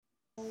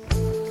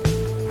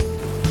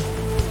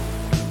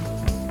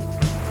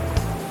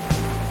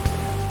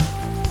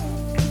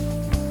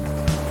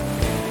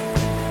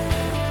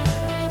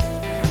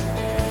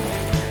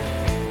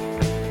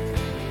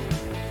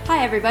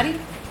everybody.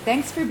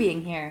 Thanks for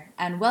being here,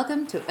 and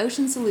welcome to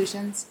Ocean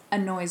Solutions, a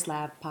Noise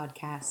Lab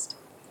podcast.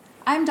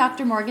 I'm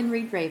Dr. Morgan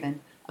Reed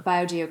Raven, a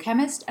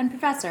biogeochemist and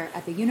professor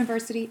at the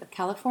University of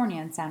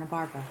California in Santa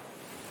Barbara.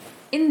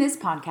 In this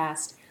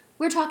podcast,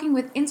 we're talking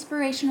with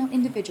inspirational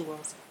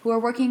individuals who are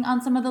working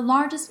on some of the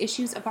largest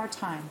issues of our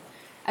time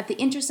at the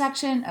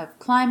intersection of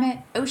climate,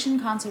 ocean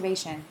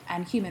conservation,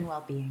 and human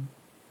well-being.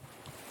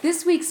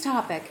 This week's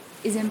topic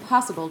is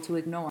impossible to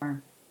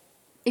ignore.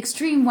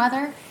 Extreme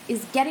weather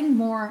is getting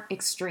more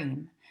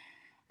extreme.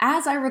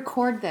 As I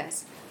record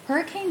this,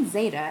 Hurricane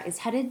Zeta is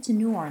headed to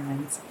New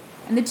Orleans,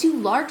 and the two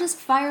largest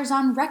fires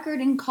on record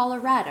in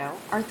Colorado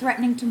are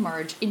threatening to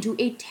merge into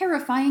a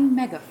terrifying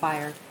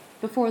megafire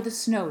before the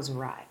snows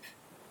arrive.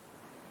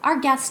 Our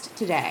guest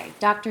today,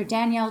 Dr.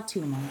 Danielle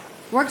Toomer,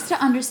 works to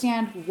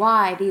understand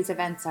why these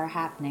events are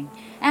happening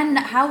and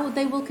how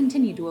they will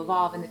continue to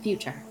evolve in the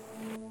future.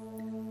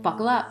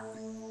 Buckle up.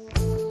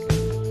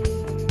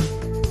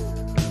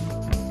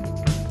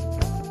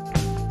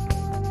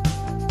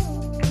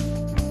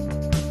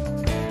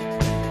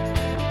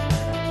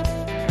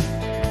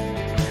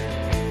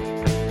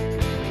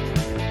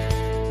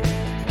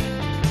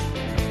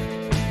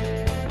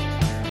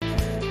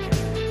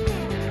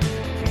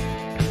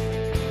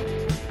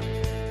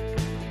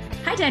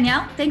 Hi,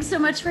 Danielle. Thanks so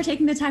much for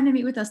taking the time to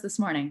meet with us this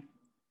morning.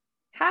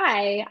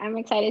 Hi, I'm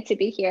excited to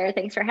be here.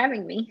 Thanks for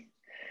having me.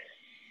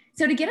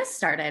 So to get us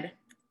started,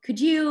 could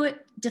you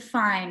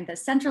define the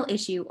central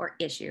issue or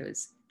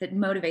issues that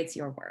motivates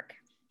your work?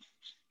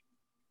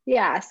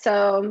 Yeah,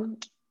 so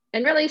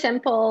in really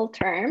simple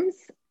terms,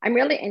 I'm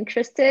really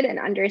interested in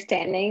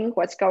understanding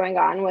what's going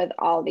on with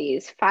all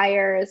these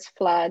fires,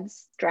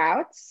 floods,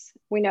 droughts.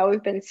 We know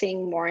we've been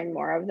seeing more and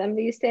more of them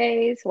these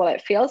days. Well,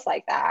 it feels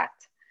like that.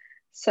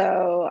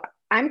 So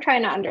I'm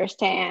trying to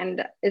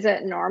understand, is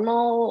it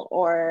normal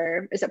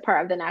or is it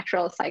part of the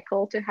natural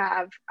cycle to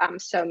have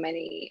so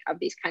many of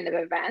these kind of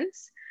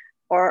events?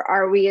 Or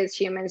are we as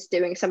humans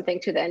doing something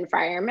to the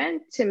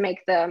environment to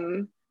make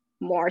them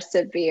more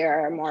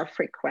severe, more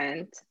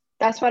frequent?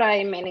 That's what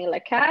I mainly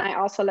look at. I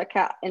also look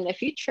at in the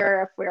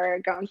future if we're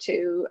going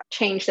to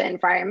change the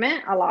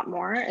environment a lot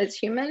more as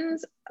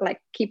humans, like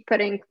keep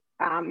putting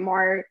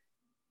more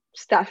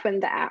stuff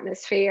in the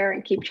atmosphere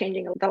and keep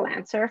changing the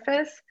land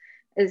surface.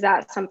 Is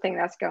that something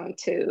that's going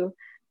to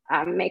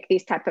make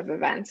these type of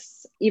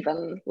events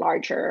even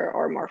larger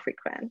or more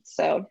frequent?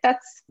 So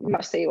that's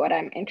mostly what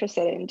I'm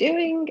interested in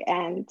doing,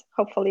 and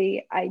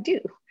hopefully I do.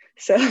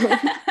 So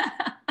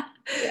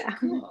yeah.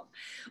 Cool.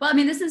 Well, I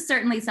mean, this is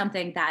certainly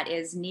something that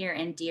is near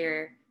and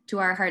dear to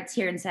our hearts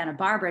here in Santa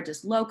Barbara,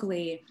 just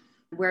locally.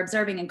 We're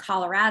observing in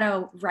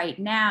Colorado right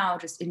now,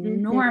 just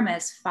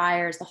enormous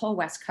fires. The whole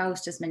West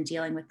Coast has been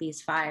dealing with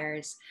these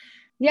fires.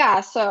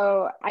 Yeah,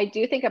 so I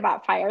do think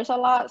about fires a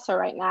lot. So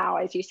right now,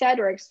 as you said,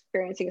 we're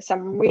experiencing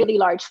some really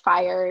large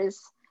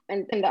fires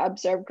in the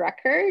observed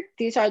record.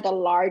 These are the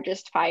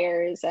largest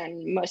fires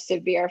and most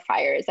severe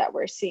fires that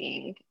we're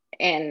seeing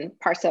in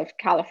parts of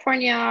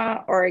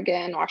California,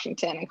 Oregon,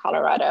 Washington, and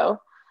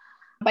Colorado.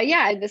 But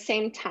yeah, at the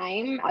same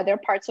time, other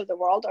parts of the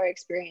world are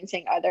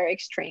experiencing other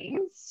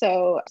extremes.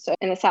 So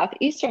in the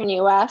southeastern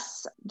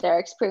US, they're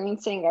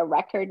experiencing a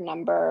record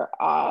number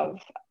of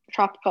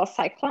tropical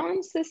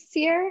cyclones this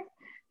year.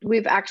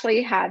 We've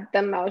actually had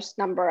the most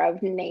number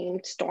of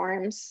named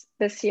storms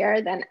this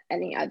year than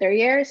any other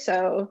year.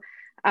 So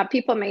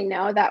people may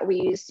know that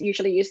we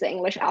usually use the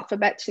English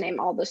alphabet to name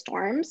all the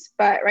storms.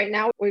 But right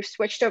now we've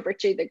switched over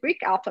to the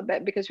Greek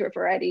alphabet because we've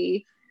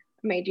already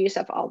made use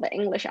of all the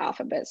English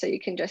alphabet. So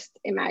you can just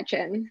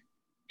imagine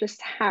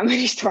just how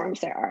many storms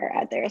there are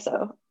out there.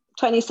 So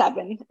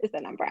 27 is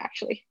the number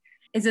actually.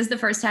 Is this the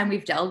first time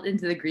we've delved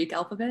into the Greek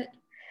alphabet?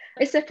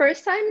 It's the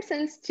first time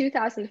since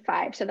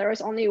 2005. So there was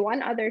only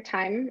one other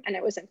time, and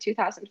it was in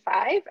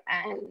 2005.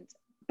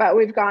 But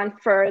we've gone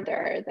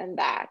further than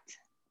that.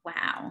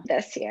 Wow.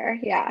 This year.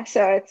 Yeah.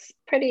 So it's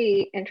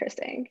pretty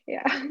interesting.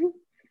 Yeah.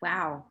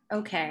 Wow.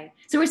 Okay.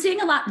 So we're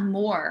seeing a lot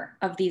more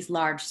of these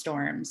large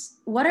storms.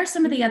 What are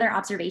some of the other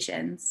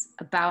observations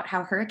about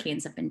how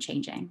hurricanes have been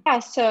changing? Yeah.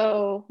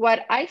 So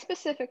what I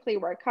specifically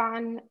work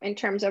on in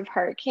terms of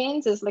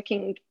hurricanes is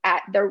looking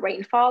at the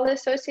rainfall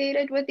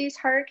associated with these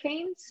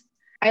hurricanes.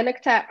 I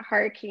looked at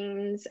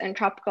hurricanes and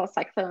tropical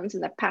cyclones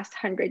in the past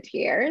 100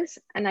 years,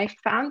 and I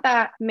found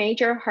that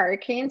major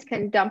hurricanes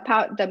can dump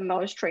out the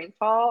most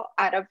rainfall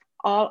out of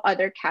all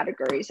other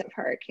categories of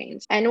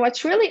hurricanes. And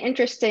what's really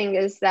interesting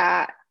is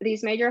that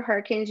these major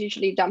hurricanes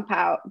usually dump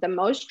out the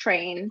most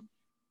rain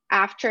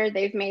after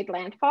they've made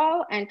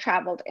landfall and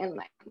traveled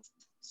inland.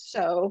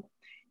 So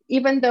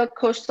even though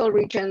coastal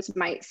regions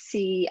might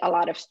see a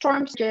lot of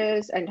storm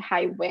surges and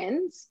high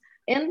winds,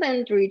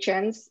 inland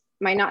regions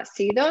might not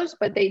see those,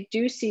 but they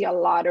do see a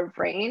lot of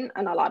rain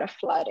and a lot of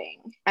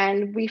flooding.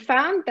 And we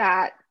found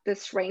that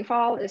this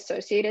rainfall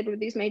associated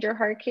with these major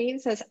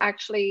hurricanes has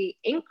actually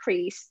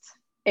increased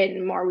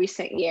in more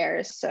recent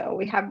years. So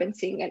we have been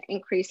seeing an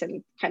increase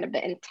in kind of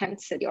the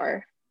intensity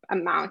or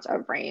amount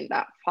of rain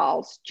that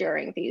falls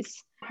during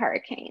these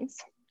hurricanes.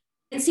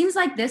 It seems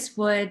like this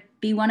would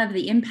be one of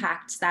the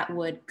impacts that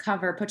would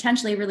cover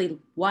potentially a really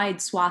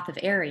wide swath of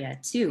area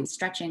too,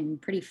 stretching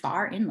pretty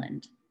far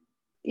inland.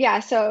 Yeah,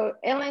 so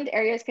inland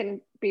areas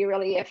can be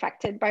really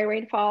affected by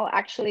rainfall.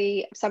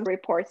 Actually, some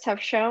reports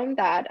have shown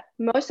that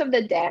most of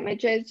the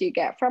damages you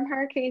get from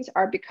hurricanes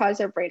are because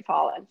of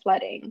rainfall and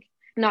flooding.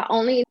 Not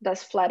only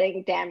does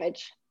flooding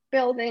damage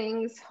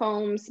buildings,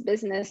 homes,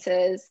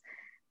 businesses,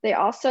 they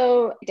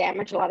also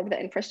damage a lot of the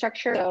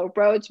infrastructure. So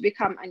roads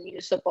become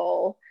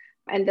unusable.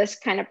 And this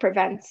kind of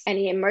prevents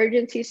any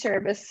emergency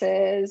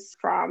services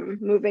from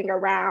moving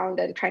around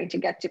and trying to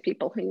get to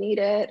people who need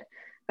it.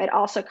 It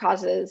also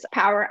causes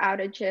power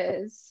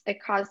outages.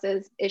 It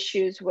causes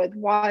issues with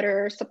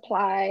water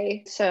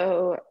supply.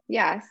 So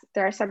yes,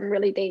 there are some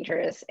really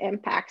dangerous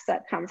impacts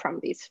that come from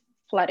these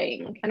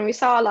flooding. And we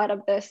saw a lot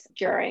of this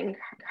during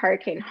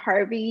Hurricane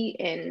Harvey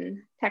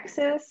in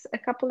Texas a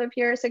couple of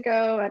years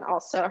ago, and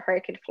also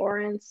Hurricane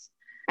Florence,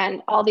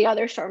 and all the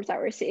other storms that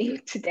we're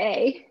seeing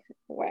today,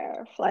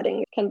 where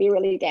flooding can be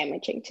really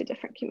damaging to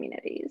different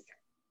communities.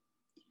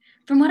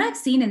 From what I've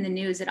seen in the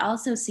news, it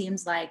also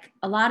seems like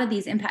a lot of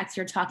these impacts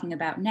you're talking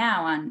about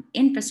now on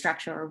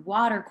infrastructure or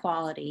water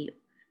quality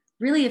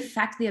really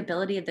affect the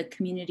ability of the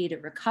community to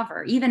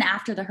recover, even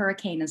after the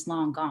hurricane is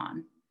long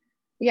gone.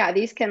 Yeah,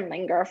 these can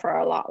linger for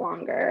a lot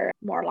longer,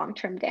 more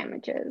long-term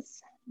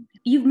damages.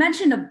 You've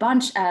mentioned a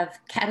bunch of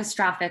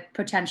catastrophic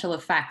potential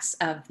effects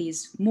of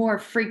these more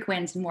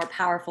frequent, more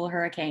powerful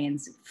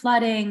hurricanes: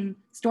 flooding,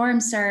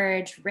 storm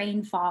surge,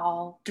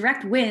 rainfall,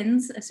 direct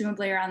winds,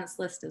 assumably are on this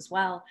list as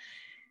well.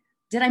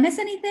 Did I miss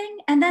anything?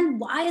 And then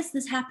why is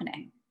this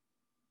happening?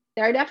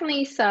 There are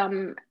definitely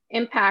some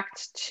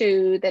impacts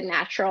to the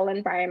natural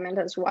environment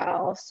as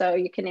well. So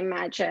you can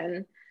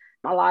imagine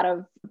a lot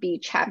of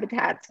beach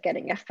habitats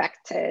getting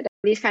affected.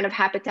 These kind of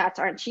habitats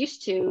aren't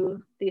used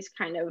to these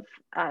kind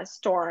of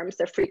storms,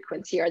 the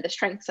frequency or the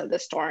strengths of the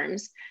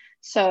storms.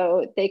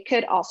 So they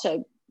could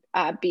also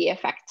be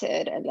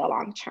affected in the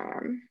long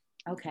term.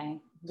 Okay,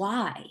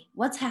 why?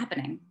 What's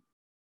happening?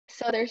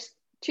 So there's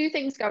two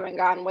things going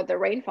on with the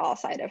rainfall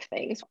side of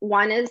things.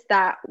 One is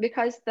that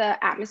because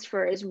the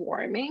atmosphere is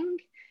warming,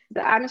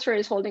 the atmosphere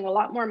is holding a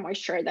lot more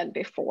moisture than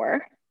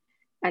before.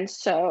 And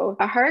so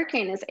a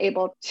hurricane is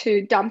able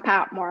to dump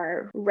out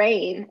more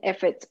rain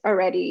if it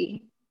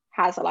already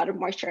has a lot of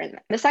moisture in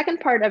it. The second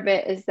part of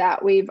it is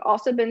that we've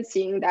also been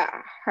seeing that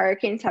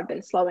hurricanes have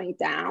been slowing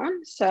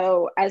down.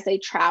 So as they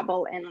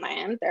travel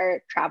inland,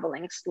 they're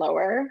traveling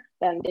slower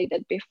than they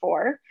did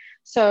before.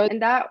 So in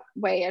that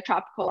way, a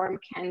tropical storm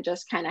can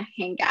just kind of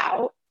hang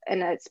out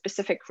in a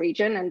specific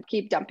region and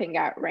keep dumping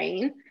out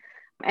rain.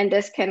 And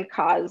this can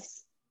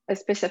cause a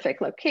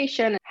specific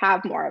location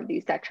have more of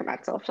these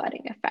detrimental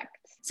flooding effects.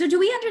 So do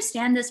we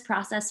understand this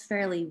process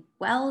fairly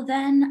well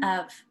then,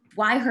 of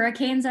why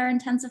hurricanes are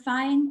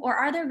intensifying, or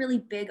are there really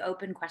big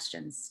open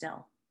questions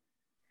still?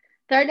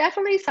 There are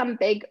definitely some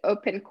big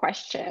open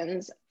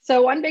questions.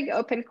 So one big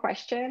open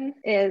question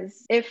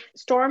is if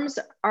storms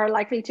are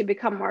likely to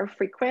become more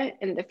frequent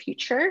in the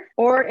future,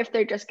 or if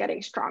they're just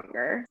getting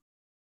stronger.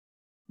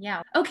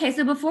 Yeah. Okay.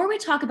 So before we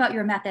talk about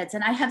your methods,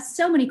 and I have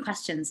so many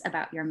questions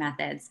about your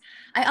methods,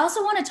 I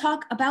also want to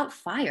talk about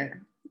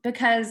fire,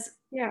 because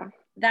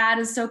that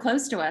is so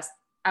close to us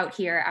out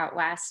here out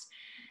west.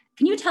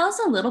 Can you tell us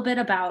a little bit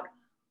about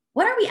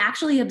what are we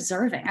actually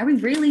observing? Are we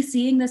really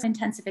seeing this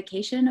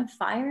intensification of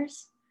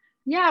fires?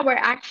 Yeah, we're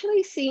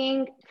actually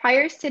seeing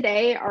fires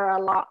today are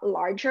a lot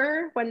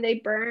larger when they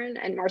burn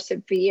and more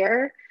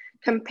severe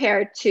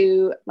compared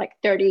to like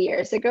 30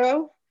 years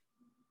ago.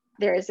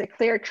 There is a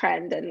clear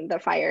trend in the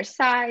fire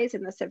size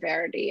and the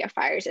severity of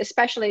fires,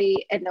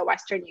 especially in the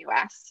Western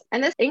US.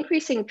 And this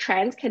increasing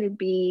trend can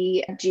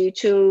be due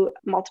to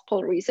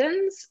multiple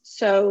reasons.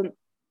 So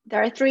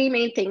there are three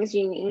main things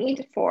you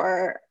need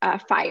for a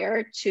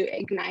fire to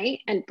ignite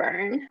and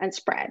burn and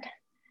spread.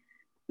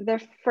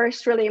 The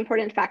first really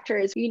important factor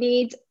is you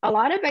need a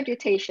lot of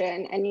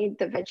vegetation and need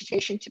the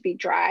vegetation to be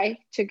dry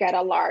to get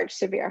a large,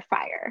 severe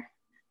fire.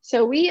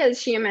 So we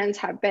as humans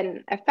have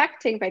been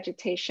affecting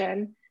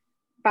vegetation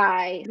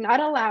by not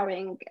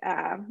allowing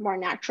more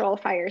natural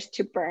fires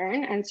to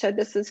burn. And so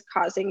this is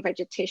causing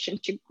vegetation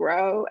to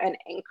grow and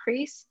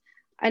increase.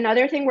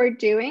 Another thing we're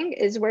doing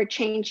is we're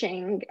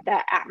changing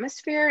the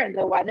atmosphere and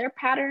the weather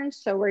patterns.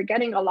 So we're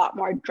getting a lot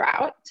more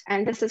drought,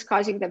 and this is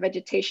causing the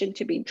vegetation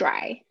to be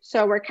dry.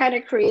 So we're kind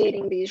of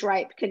creating these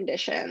ripe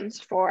conditions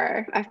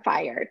for a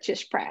fire to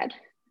spread.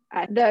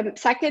 The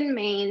second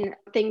main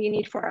thing you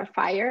need for a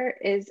fire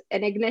is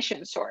an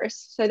ignition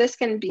source. So this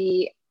can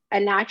be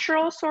a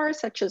natural source,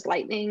 such as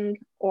lightning,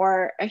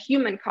 or a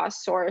human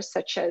caused source,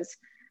 such as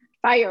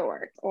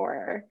fireworks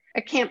or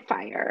a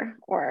campfire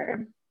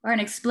or an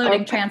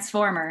exploding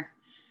transformer.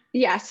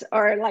 Yes,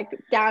 or like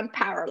down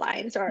power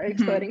lines or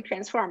exploding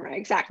transformer,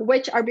 exactly,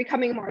 which are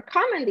becoming more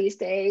common these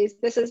days.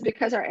 This is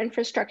because our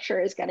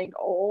infrastructure is getting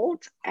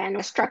old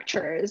and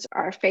structures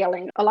are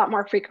failing a lot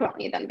more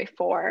frequently than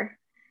before.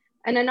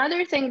 And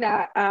another thing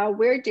that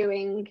we're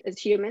doing as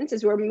humans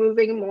is we're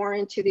moving more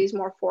into these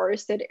more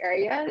forested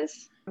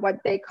areas. what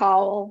they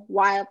call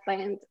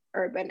wildland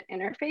urban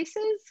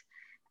interfaces.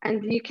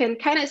 And you can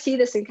kind of see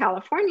this in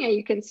California.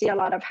 You can see a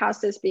lot of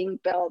houses being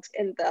built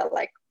in the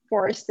like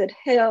forested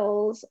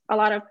hills. A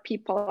lot of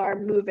people are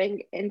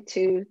moving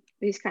into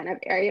these kind of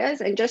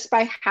areas. And just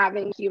by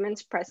having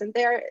humans present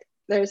there,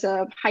 there's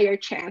a higher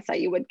chance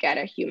that you would get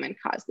a human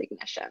caused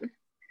ignition.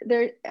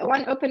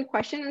 One open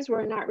question is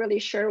we're not really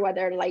sure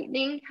whether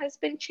lightning has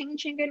been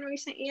changing in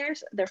recent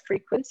years, the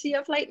frequency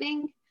of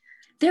lightning.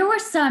 There were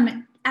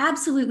some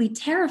absolutely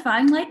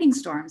terrifying lightning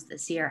storms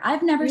this year.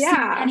 I've never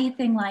seen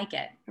anything like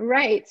it.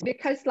 Right,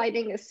 because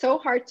lightning is so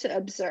hard to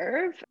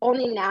observe.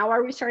 Only now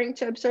are we starting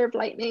to observe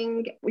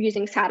lightning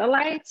using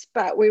satellites,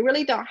 but we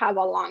really don't have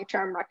a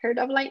long-term record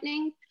of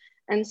lightning.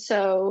 And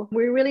so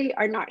we really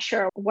are not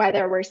sure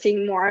whether we're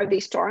seeing more of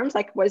these storms.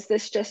 Like, was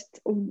this just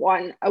a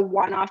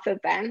one-off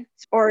event,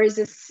 or is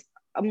this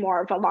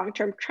more of a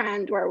long-term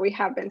trend where we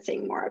have been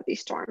seeing more of these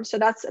storms? So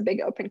that's a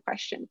big open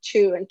question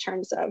too, in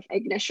terms of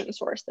ignition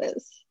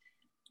sources.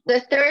 The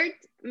third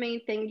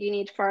main thing you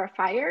need for a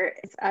fire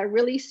is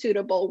really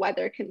suitable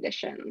weather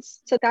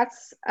conditions. So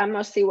that's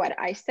mostly what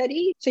I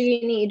study. So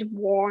you need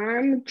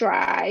warm,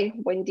 dry,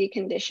 windy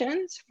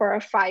conditions for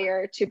a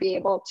fire to be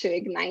able to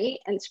ignite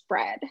and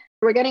spread.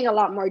 We're getting a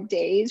lot more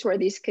days where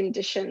these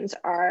conditions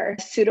are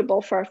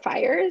suitable for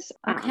fires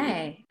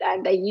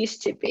than they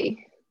used to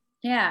be.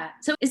 Yeah.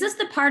 So is this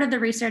the part of the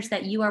research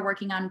that you are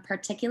working on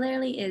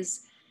particularly,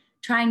 is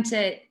trying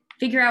to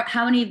figure out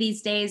how many of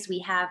these days we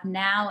have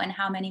now and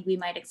how many we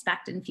might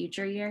expect in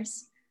future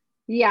years?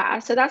 Yeah,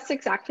 so that's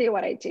exactly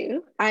what I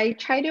do. I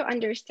try to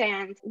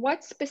understand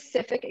what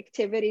specific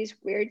activities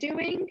we're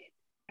doing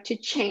to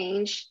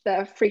change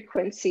the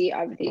frequency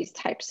of these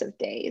types of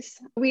days.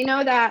 We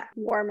know that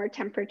warmer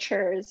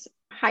temperatures,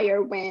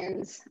 higher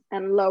winds,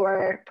 and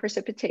lower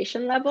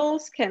precipitation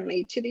levels can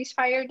lead to these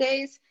fire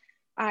days.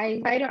 I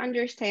try to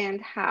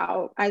understand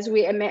how, as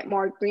we emit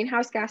more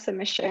greenhouse gas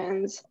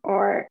emissions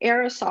or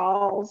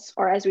aerosols,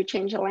 or as we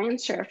change the land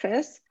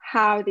surface,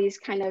 how these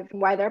kind of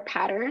weather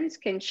patterns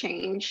can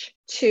change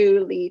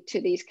to lead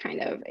to these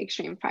kind of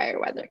extreme fire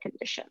weather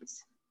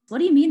conditions. What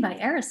do you mean by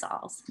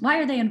aerosols? Why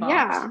are they involved?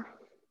 Yeah.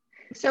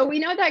 So we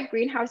know that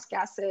greenhouse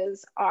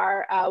gases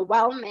are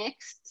well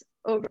mixed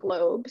over the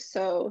globe.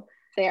 So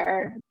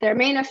their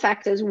main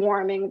effect is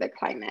warming the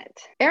climate.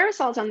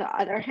 Aerosols, on the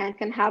other hand,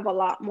 can have a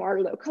lot more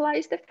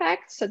localized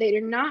effects. So they're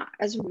not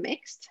as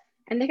mixed.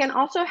 And they can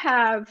also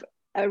have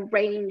a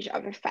range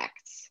of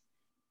effects.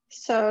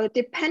 So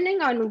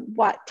depending on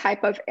what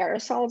type of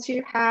aerosols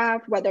you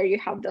have, whether you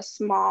have the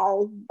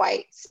small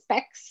white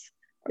specks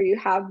or you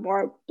have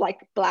more like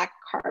black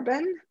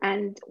carbon,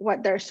 and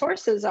what their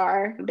sources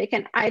are, they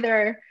can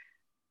either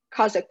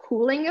cause a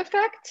cooling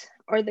effect,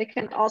 or they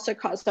can also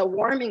cause a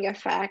warming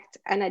effect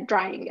and a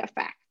drying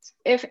effect.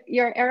 If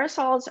your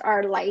aerosols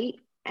are light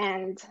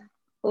and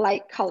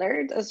light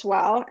colored as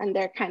well, and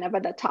they're kind of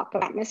at the top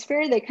of the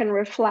atmosphere, they can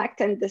reflect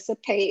and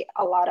dissipate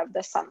a lot of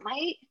the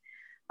sunlight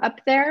up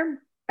there.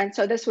 And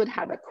so this would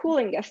have a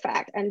cooling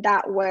effect, and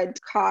that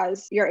would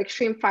cause your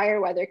extreme fire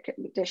weather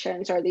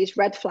conditions or these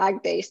red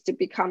flag days to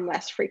become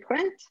less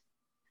frequent.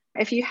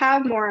 If you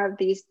have more of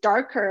these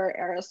darker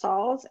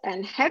aerosols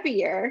and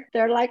heavier,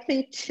 they're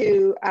likely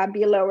to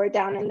be lower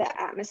down in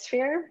the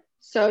atmosphere.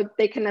 So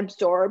they can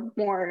absorb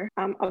more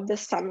of the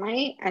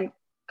sunlight and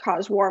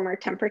cause warmer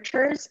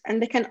temperatures.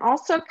 And they can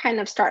also kind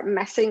of start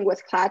messing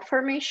with cloud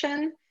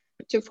formation.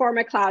 To form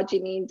a cloud,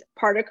 you need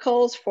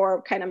particles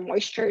for kind of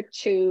moisture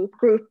to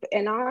group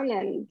in on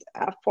and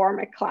form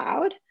a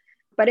cloud.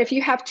 But if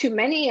you have too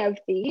many of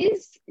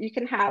these, you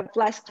can have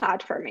less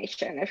cloud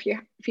formation if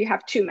you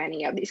have too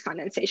many of these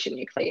condensation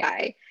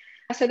nuclei.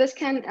 So this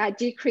can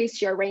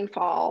decrease your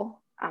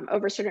rainfall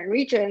over certain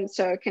regions,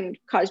 so it can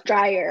cause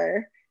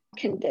drier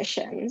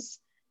conditions.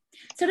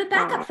 So to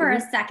back up for a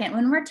second,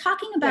 when we're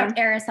talking about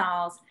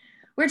aerosols,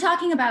 we're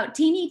talking about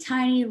teeny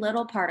tiny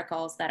little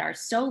particles that are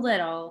so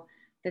little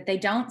that they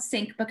don't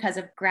sink because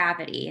of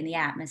gravity in the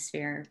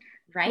atmosphere,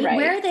 right?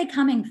 Where are they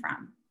coming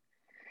from?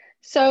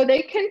 So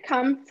they can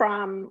come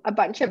from a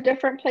bunch of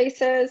different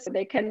places.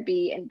 They can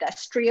be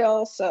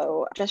industrial,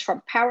 so just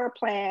from power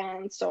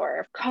plants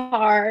or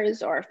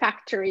cars or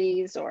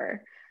factories,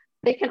 or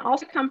they can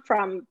also come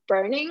from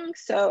burning.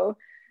 So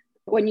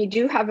when you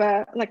do have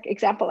a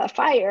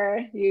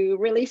fire, you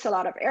release a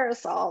lot of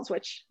aerosols,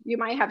 which you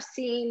might have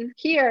seen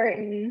here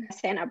in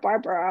Santa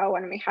Barbara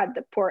when we had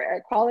the poor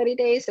air quality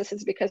days. This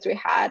is because we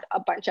had a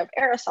bunch of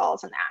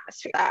aerosols in the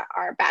atmosphere that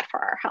are bad for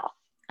our health.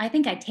 I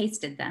think I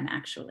tasted them,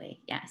 actually.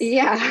 Yes.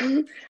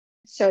 Yeah.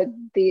 So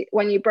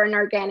when you burn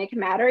organic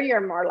matter,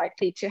 you're more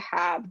likely to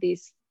have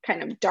these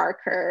kind of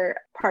darker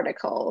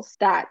particles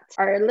that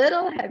are a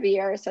little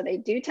heavier. So they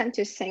do tend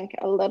to sink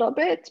a little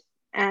bit,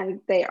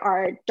 and they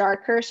are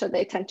darker. So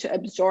they tend to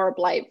absorb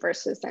light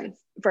versus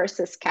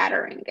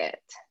scattering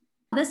it.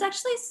 This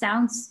actually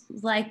sounds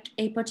like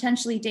a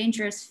potentially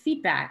dangerous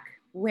feedback,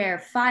 where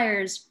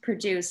fires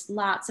produce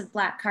lots of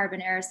black carbon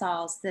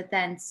aerosols that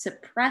then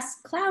suppress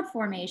cloud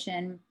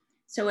formation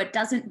so it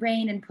doesn't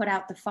rain and put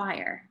out the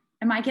fire.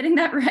 Am I getting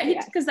that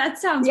right? Because that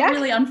sounds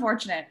really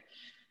unfortunate.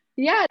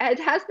 Yeah, it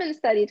has been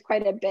studied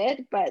quite a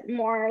bit, but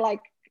more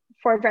like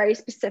for very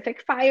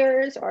specific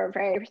fires or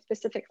very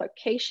specific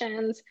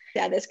locations.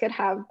 Yeah, this could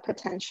have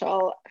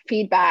potential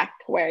feedback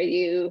where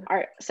you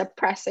are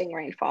suppressing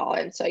rainfall.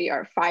 And so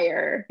your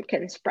fire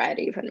can spread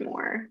even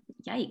more.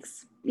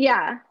 Yikes.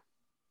 Yeah.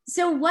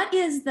 So what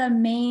is the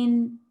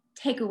main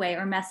takeaway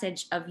or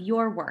message of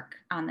your work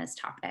on this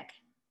topic?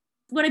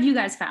 What have you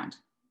guys found?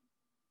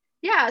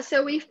 Yeah,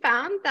 so we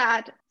found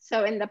that,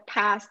 so in the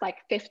past like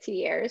 50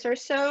 years or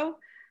so,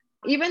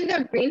 even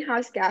though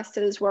greenhouse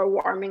gases were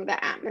warming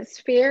the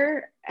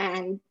atmosphere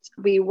and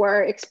we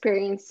were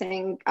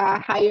experiencing a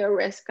higher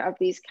risk of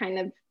these kind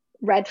of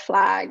red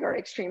flag or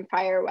extreme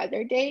fire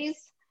weather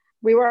days,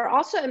 we were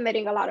also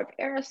emitting a lot of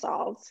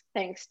aerosols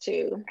thanks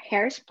to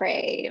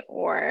hairspray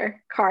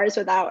or cars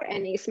without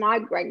any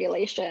smog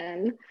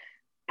regulation.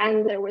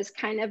 And there was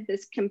kind of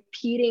this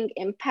competing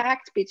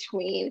impact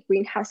between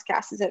greenhouse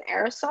gases and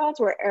aerosols,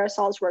 where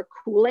aerosols were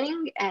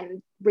cooling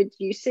and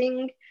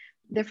reducing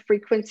the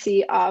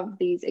frequency of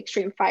these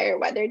extreme fire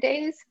weather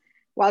days,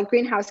 while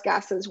greenhouse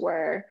gases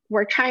were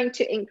trying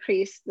to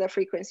increase the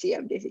frequency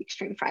of these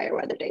extreme fire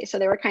weather days. So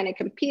they were kind of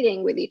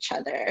competing with each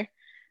other,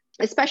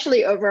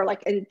 especially over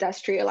like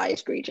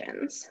industrialized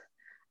regions.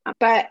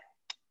 But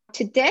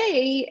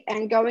today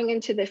and going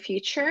into the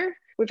future,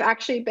 we've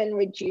actually been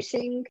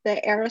reducing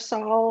the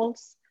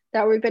aerosols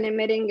that we've been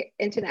emitting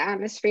into the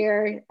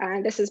atmosphere.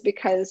 And this is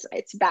because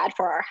it's bad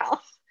for our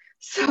health.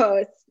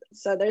 So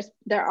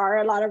there are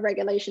a lot of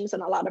regulations in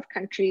a lot of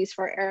countries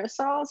for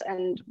aerosols,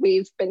 and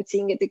we've been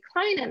seeing a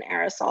decline in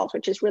aerosols,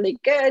 which is really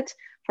good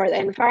for the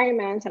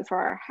environment and for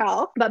our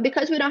health. But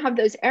because we don't have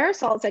those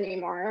aerosols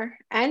anymore,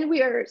 and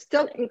we are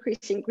still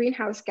increasing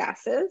greenhouse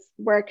gases,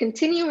 we're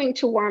continuing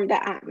to warm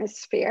the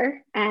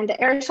atmosphere, and the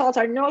aerosols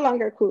are no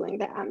longer cooling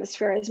the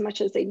atmosphere as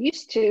much as they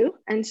used to.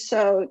 And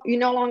so you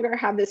no longer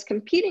have this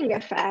competing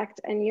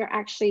effect, and you're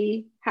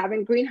actually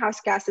having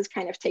greenhouse gases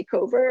kind of take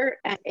over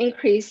and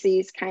increase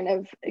these kind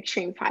of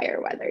extreme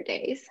fire weather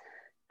days.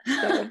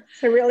 So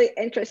really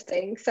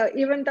interesting. So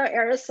even though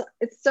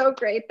it's so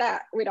great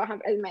that we don't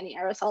have as many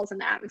aerosols in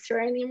the atmosphere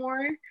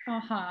anymore.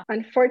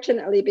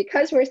 Unfortunately,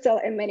 because we're still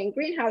emitting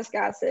greenhouse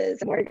gases,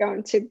 we're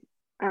going to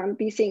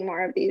be seeing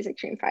more of these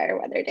extreme fire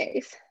weather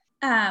days.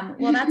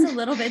 Well, that's a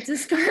little bit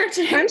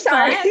discouraging. I'm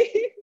sorry.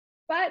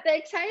 But the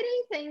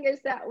exciting thing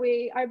is that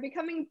we are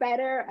becoming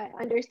better at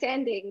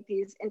understanding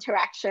these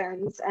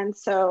interactions. And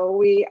so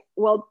we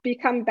will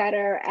become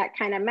better at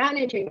kind of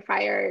managing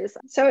fires.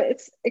 So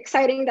it's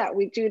exciting that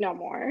we do know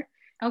more.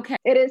 Okay.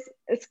 It is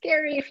a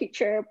scary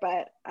future,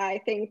 but I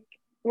think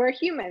we're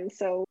humans,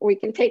 so we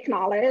can take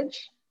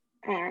knowledge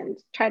and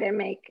try to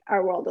make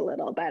our world a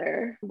little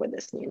better with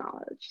this new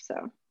knowledge.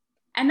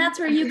 And that's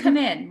where you come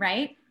in,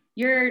 right?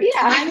 You're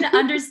trying to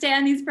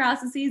understand these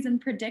processes and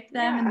predict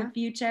them in the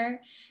future.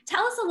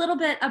 Tell us a little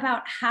bit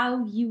about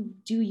how you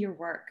do your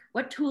work.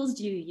 What tools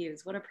do you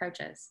use? What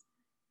approaches?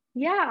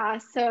 Yeah,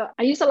 so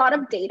I use a lot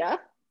of data,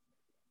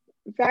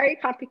 very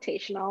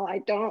computational. I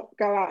don't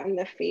go out in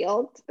the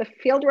field. The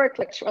field work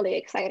looks really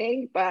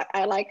exciting, but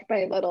I like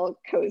my little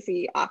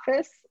cozy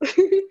office.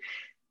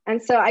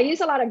 And so I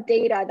use a lot of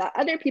data that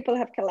other people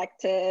have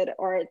collected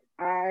or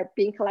are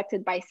being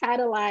collected by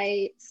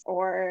satellites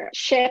or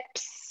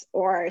ships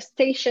or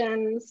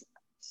stations.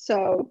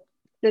 So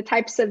the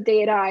types of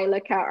data I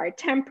look at are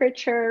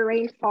temperature,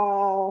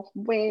 rainfall,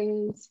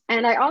 winds,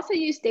 and I also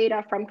use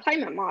data from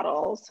climate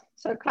models.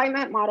 So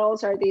climate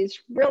models are these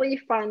really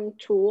fun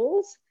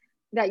tools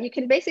that you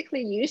can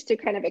basically use to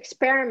kind of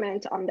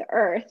experiment on the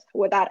Earth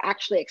without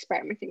actually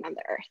experimenting on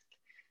the Earth.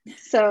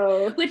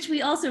 So which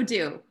we also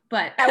do,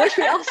 but some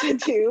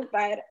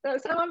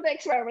of the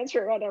experiments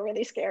were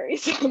really scary,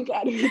 so I'm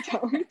glad we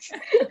don't.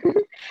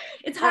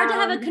 It's hard to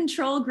have a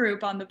control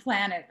group on the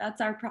planet.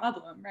 That's our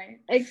problem, right?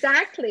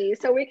 Exactly.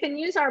 So we can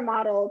use our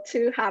model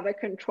to have a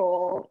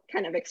control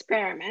kind of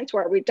experiment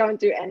where we don't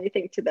do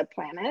anything to the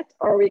planet,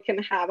 or we can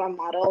have a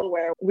model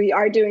where we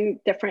are doing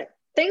different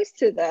things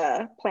to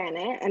the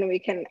planet and we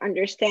can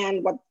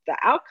understand what the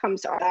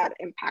outcomes are that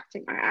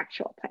impacting our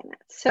actual planet.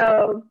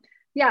 So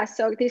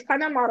these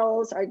climate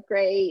models are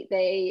great.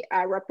 They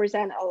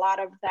represent a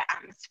lot of the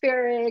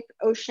atmospheric,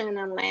 ocean,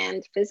 and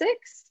land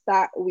physics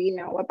that we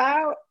know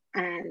about.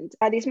 And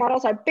these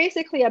models are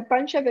basically a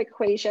bunch of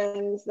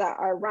equations that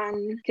are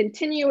run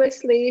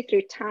continuously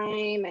through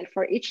time and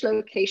for each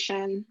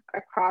location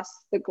across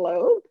the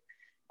globe.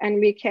 And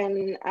we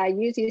can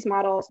use these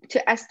models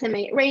to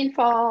estimate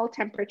rainfall,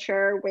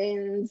 temperature,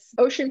 winds,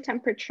 ocean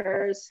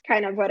temperatures,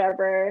 kind of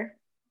whatever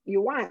you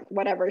want,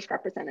 whatever is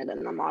represented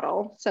in the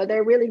model. So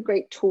they're really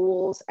great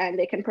tools and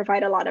they can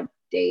provide a lot of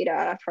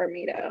data for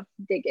me to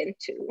dig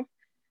into.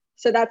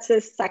 So that's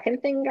the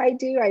second thing I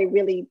do. I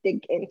really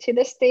dig into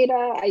this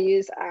data. I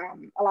use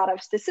a lot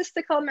of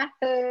statistical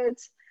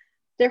methods,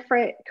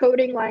 different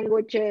coding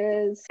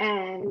languages,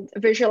 and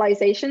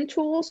visualization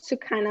tools to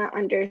kind of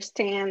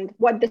understand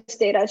what this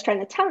data is trying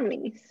to tell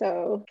me.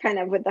 So kind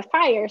of with the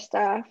fire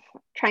stuff,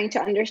 trying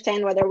to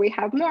understand whether we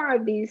have more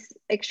of these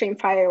extreme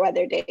fire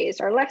weather days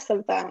or less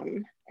of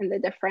them in the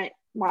different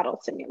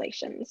model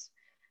simulations.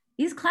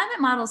 These climate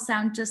models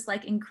sound just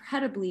like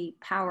incredibly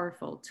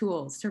powerful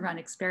tools to run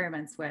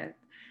experiments with.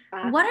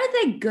 What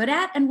are they good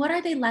at and what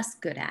are they less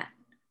good at?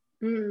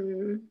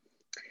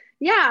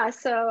 Yeah,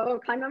 so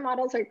climate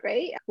models are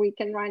great. We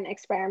can run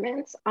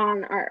experiments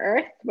on our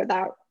Earth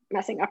without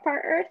messing up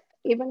our Earth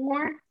even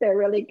more. They're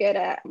really good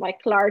at like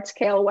large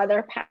scale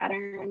weather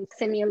patterns,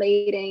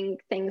 simulating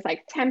things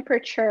like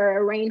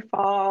temperature,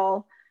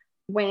 rainfall,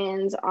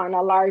 winds on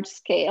a large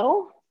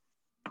scale.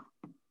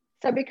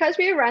 So because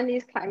we run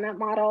these climate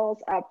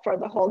models up for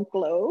the whole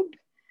globe,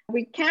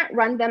 we can't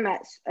run them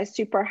at a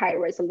super high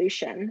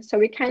resolution. So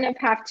we kind of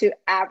have to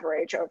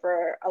average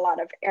over a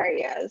lot of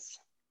areas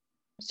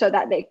so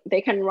that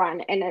they can run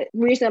in a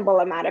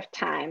reasonable amount of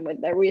time with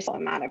a reasonable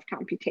amount of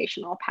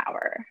computational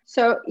power.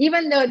 So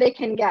even though they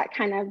can get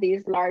kind of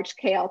these large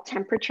scale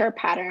temperature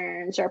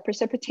patterns or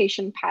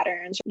precipitation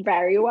patterns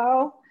very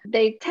well,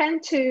 they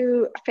tend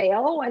to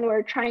fail when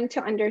we're trying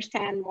to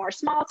understand more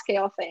small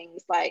scale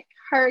things like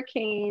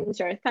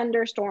hurricanes or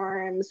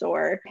thunderstorms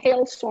or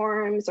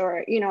hailstorms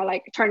or,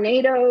 like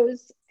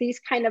tornadoes. These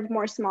kind of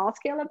more small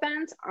scale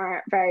events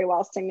aren't very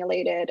well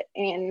simulated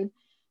in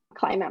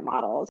climate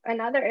models.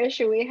 Another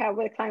issue we have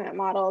with climate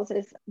models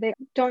is they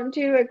don't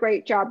do a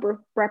great job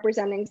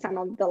representing some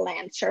of the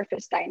land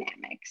surface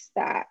dynamics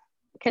that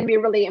can be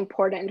really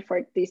important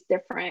for these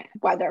different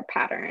weather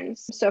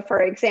patterns. So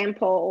for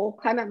example,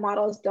 climate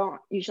models don't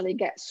usually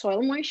get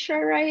soil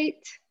moisture right.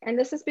 And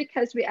this is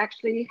because we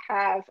actually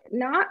have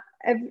not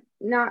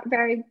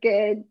very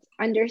good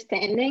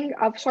understanding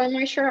of soil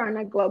moisture on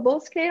a global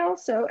scale.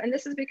 And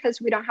this is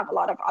because we don't have a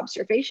lot of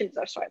observations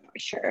of soil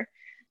moisture.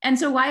 And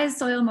so why is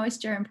soil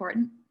moisture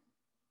important?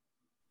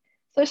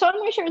 So soil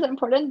moisture is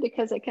important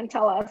because it can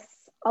tell us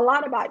a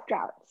lot about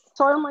droughts.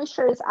 Soil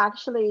moisture is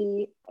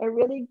actually a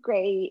really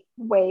great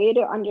way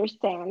to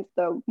understand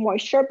the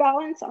moisture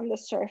balance on the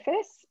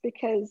surface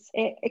because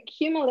it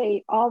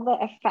accumulates all the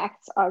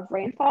effects of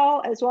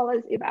rainfall as well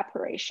as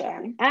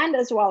evaporation and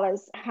as well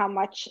as how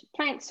much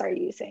plants are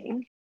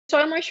using.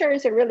 Soil moisture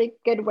is a really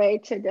good way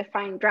to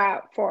define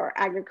drought for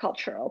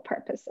agricultural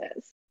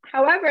purposes.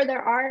 However,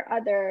 there are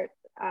other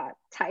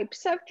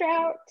types of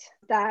drought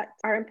that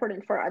are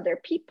important for other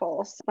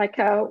people. Like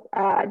a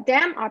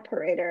dam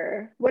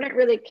operator wouldn't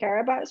really care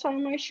about soil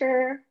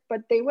moisture,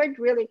 but they would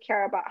really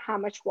care about how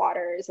much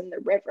water is in the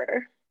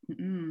river.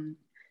 Mm-hmm.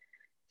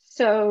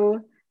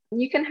 So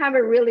you can have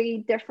a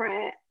really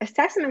different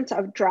assessment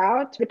of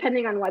drought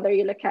depending on whether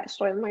you look at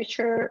soil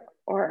moisture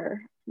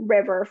or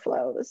river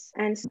flows.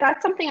 And so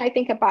that's something I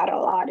think about a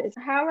lot is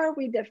how are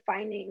we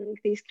defining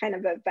these kind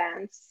of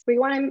events? We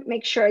want to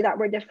make sure that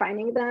we're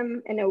defining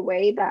them in a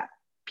way that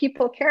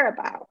people care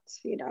about,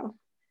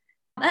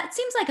 That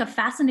seems like a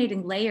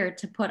fascinating layer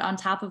to put on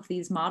top of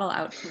these model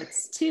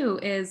outputs too,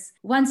 is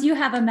once you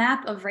have a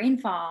map of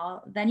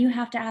rainfall, then you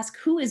have to ask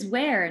who is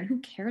where and who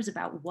cares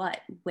about what,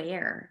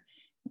 where,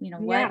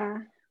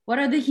 what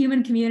are the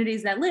human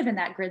communities that live in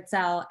that grid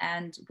cell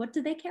and what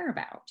do they care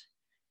about?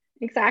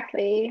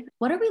 Exactly.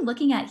 What are we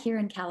looking at here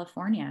in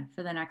California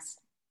for the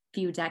next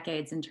few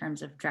decades in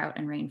terms of drought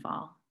and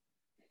rainfall?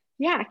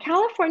 Yeah,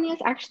 California is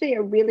actually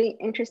a really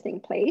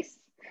interesting place.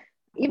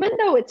 Even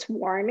though it's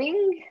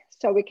warming,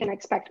 so we can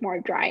expect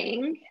more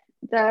drying,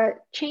 the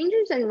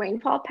changes in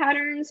rainfall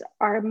patterns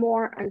are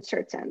more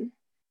uncertain.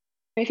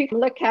 If you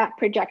look at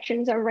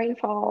projections of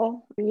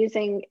rainfall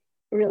using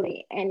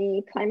really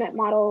any climate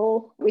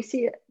model, we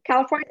see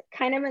California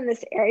kind of in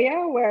this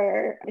area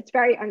where it's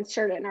very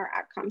uncertain our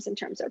outcomes in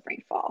terms of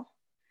rainfall.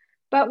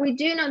 But we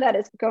do know that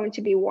it's going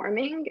to be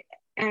warming.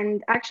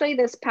 And actually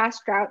this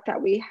past drought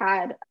that we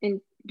had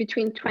in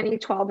between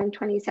 2012 and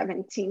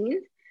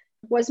 2017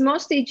 was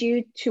mostly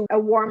due to a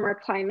warmer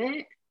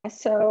climate.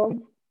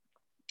 So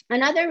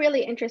another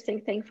really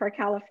interesting thing for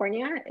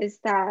California is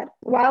that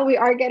while we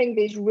are getting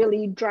these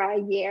really dry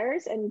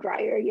years and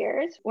drier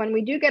years, when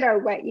we do get our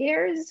wet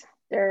years,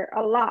 they're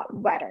a lot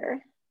wetter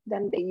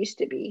than they used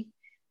to be.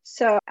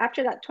 So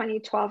after that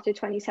 2012 to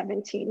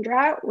 2017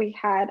 drought, we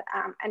had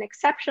an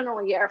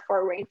exceptional year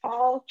for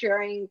rainfall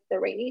during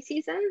the rainy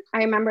season. I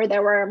remember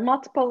there were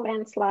multiple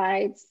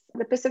landslides.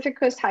 The Pacific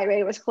Coast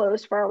Highway was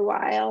closed for a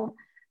while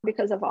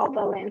because of all the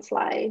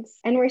landslides.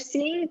 And we're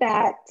seeing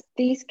that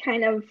these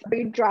kind of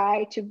very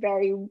dry to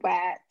very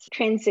wet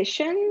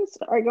transitions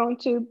are going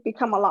to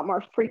become a lot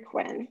more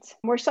frequent.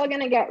 We're still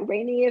going to get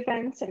rainy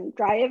events and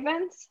dry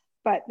events,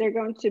 but they're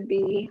going to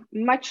be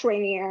much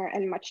rainier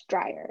and much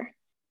drier.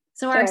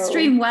 So our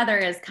extreme weather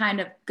is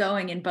kind of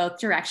going in both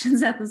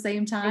directions at the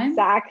same time?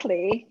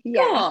 Exactly.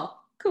 Yeah.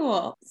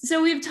 Cool.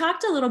 So we've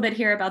talked a little bit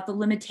here about the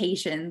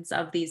limitations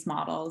of these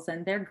models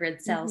and their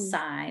grid cell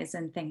size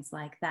and things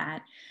like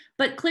that.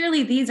 But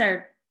clearly these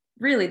are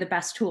really the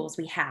best tools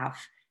we have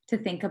to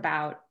think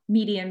about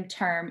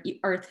medium-term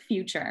Earth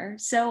future.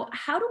 So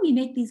how do we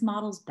make these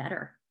models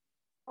better?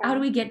 How do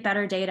we get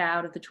better data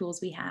out of the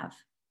tools we have?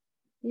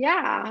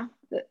 Yeah,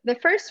 the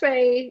first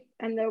way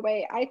and the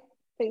way I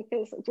think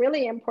is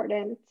really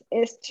important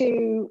is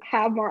to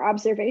have more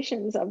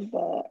observations of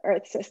the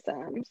Earth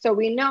system. So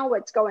we know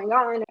what's going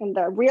on in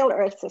the real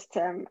Earth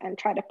system and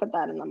try to put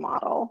that in the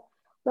model.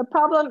 The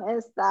problem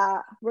is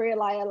that we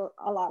rely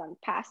a lot on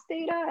past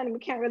data, and we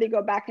can't really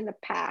go back in the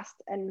past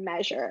and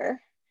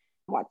measure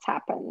what's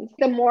happened.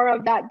 The more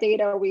of that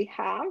data we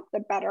have, the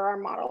better our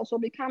models will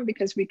become,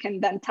 because we can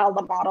then tell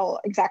the model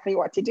exactly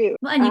what to do.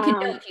 Well, and you can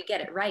know if you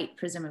get it right,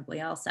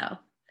 presumably also.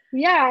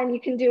 Yeah, and you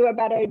can do a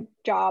better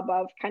job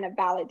of kind of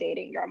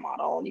validating your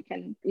model.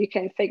 You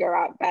can figure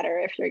out better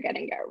if you're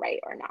getting it right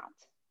or not.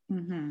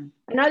 Mm-hmm.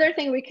 Another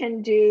thing we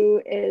can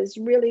do is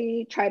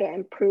really try to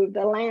improve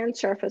the land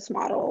surface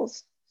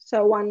models.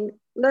 So one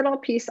little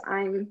piece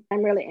I'm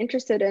really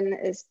interested in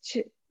is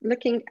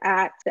looking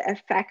at the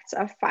effects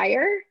of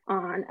fire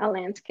on a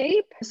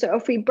landscape. So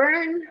if we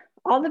burn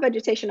all the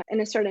vegetation in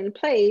a certain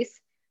place,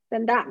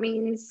 then that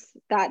means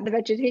that the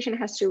vegetation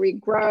has to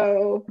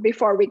regrow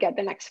before we get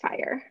the next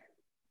fire.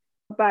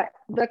 But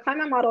the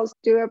climate models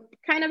do a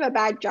kind of a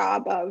bad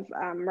job of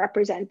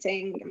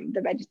representing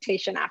the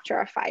vegetation after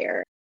a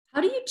fire. How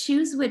do you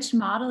choose which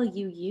model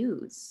you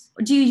use?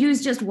 Do you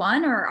use just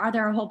one, or are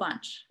there a whole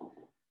bunch?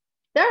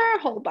 There are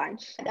a whole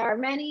bunch. There are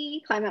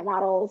many climate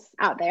models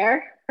out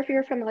there. If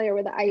you're familiar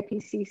with the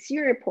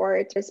IPCC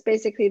report, it's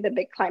basically the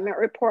big climate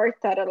report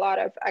that a lot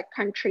of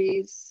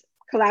countries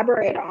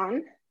collaborate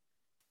on.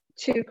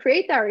 To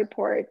create that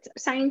report,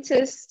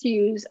 scientists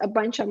use a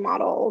bunch of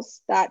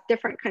models that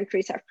different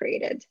countries have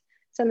created.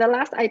 So in the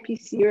last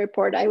IPCC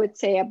report, I would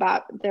say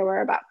there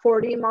were about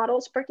 40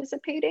 models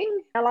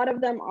participating. A lot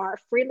of them are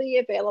freely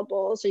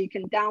available, so you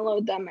can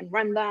download them and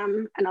run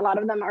them. And a lot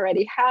of them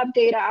already have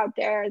data out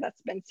there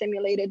that's been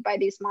simulated by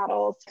these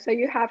models. So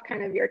you have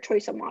kind of your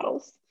choice of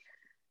models.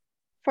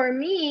 For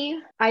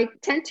me, I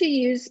tend to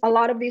use a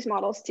lot of these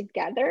models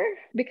together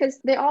because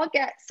they all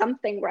get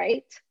something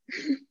right.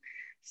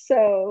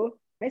 So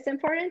it's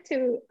important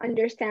to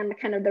understand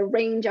kind of the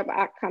range of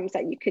outcomes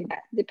that you could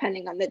get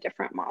depending on the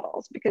different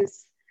models,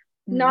 because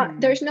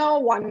there's no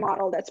one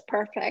model that's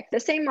perfect. The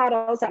same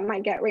models that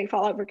might get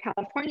rainfall over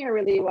California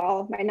really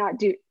well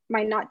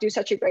might not do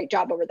such a great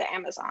job over the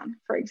Amazon,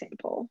 for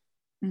example.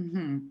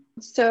 Mm-hmm.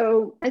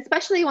 So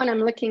especially when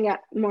I'm looking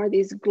at more of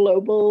these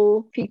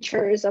global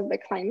features of the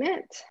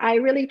climate, I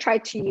really try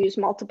to use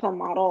multiple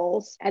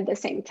models at the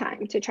same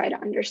time to try to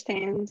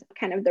understand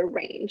kind of the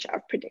range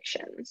of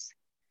predictions.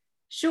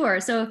 Sure.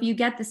 So if you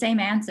get the same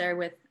answer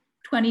with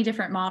 20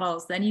 different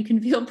models, then you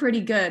can feel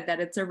pretty good that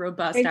it's a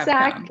robust outcome.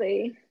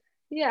 Exactly.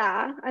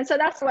 Yeah. And so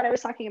that's what I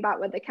was talking about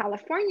with the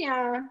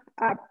California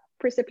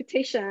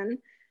precipitation.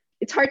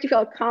 It's hard to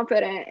feel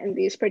confident in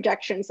these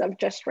projections of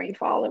just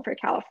rainfall over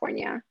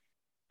California.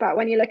 But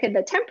when you look at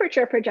the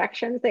temperature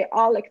projections, they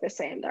all look the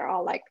same. They're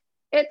all like,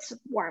 it's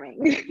warming.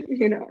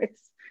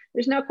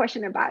 There's no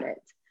question about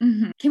it.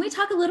 Mm-hmm. Can we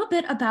talk a little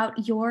bit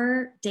about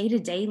your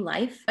day-to-day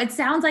life? It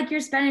sounds like you're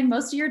spending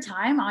most of your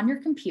time on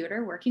your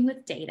computer working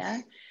with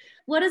data.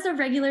 What is a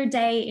regular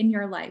day in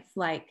your life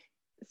like?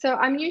 So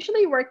I'm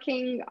usually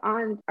working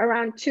on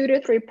around 2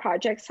 to 3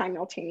 projects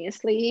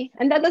simultaneously.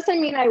 And that doesn't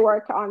mean I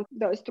work on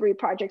those 3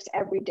 projects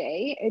every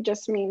day. It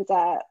just means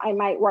that I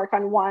might work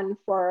on one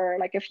for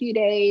like a few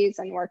days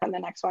and work on the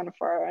next one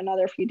for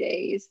another few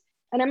days.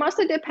 And it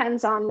mostly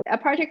depends on, a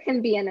project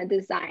can be in a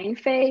design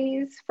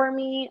phase for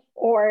me,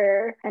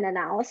 or an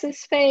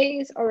analysis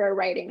phase, or a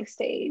writing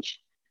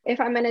stage. If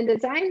I'm in a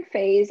design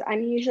phase,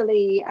 I'm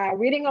usually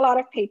reading a lot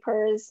of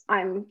papers.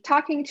 I'm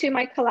talking to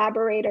my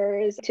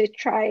collaborators to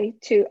try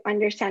to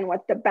understand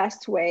what the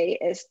best way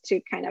is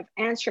to kind of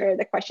answer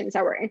the questions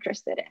that we're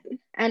interested in.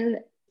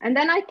 And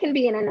then I can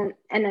be in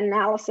an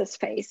analysis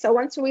phase. So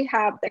once we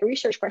have the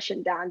research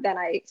question down, then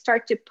I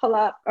start to pull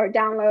up or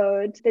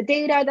download the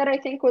data that I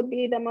think would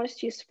be the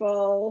most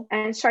useful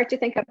and start to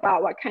think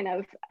about what kind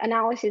of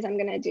analyses I'm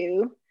going to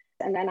do.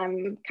 And then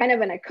I'm kind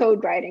of in a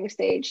code writing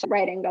stage,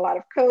 writing a lot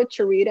of code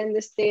to read in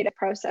this data,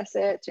 process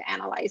it, to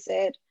analyze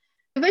it,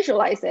 to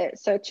visualize it.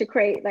 So to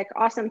create like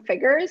awesome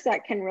figures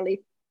that can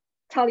really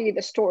tell you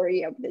the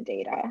story of the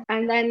data.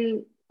 And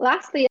then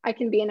lastly, I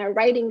can be in a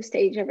writing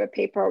stage of a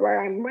paper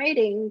where I'm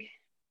writing.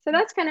 So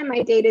that's kind of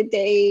my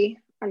day-to-day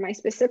on my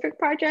specific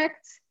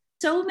projects.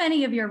 So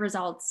many of your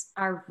results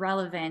are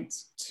relevant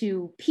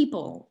to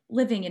people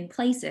living in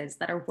places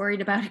that are worried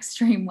about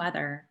extreme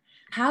weather.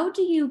 How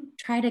do you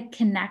try to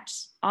connect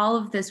all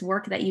of this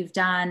work that you've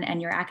done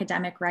and your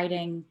academic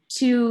writing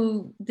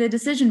to the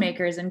decision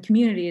makers and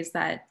communities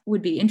that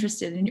would be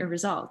interested in your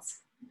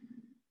results?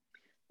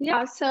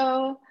 Yeah,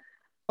 so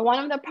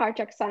one of the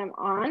projects that I'm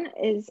on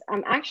is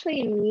I'm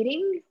actually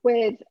meeting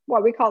with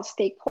what we call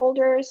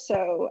stakeholders.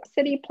 So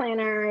city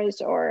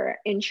planners or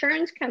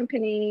insurance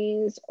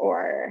companies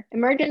or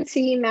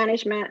emergency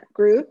management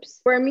groups.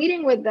 We're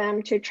meeting with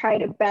them to try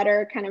to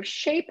better kind of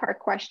shape our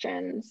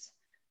questions,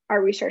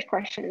 our research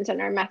questions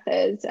and our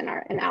methods and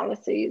our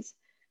analyses.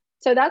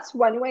 So that's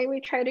one way we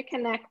try to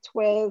connect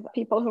with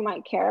people who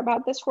might care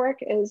about this work,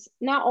 is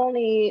not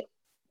only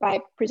by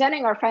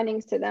presenting our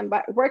findings to them,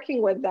 but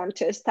working with them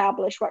to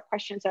establish what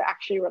questions they're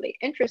actually really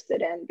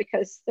interested in,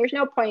 because there's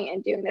no point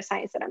in doing the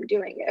science that I'm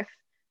doing if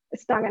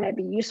it's not going to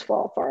be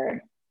useful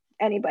for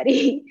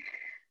anybody.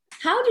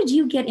 How did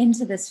you get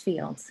into this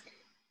field?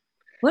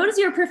 What was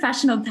your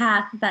professional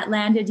path that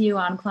landed you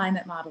on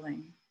climate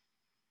modeling?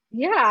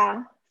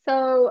 Yeah.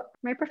 So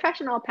my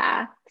professional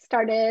path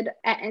started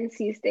at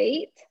NC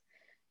State.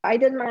 I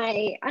did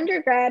my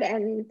undergrad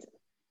and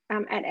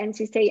at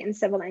NC State in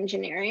civil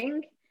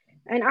engineering.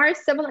 And our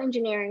civil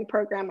engineering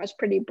program was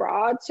pretty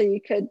broad. So you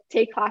could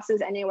take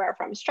classes anywhere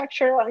from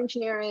structural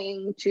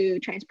engineering to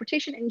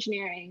transportation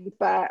engineering.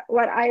 But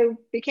what I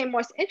became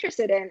most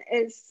interested in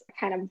is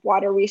kind of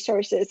water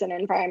resources and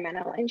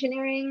environmental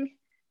engineering.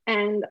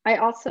 And I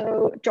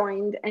also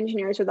joined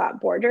Engineers Without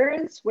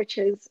Borders, which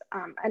is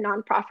a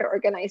nonprofit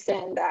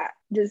organization that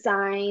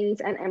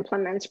designs and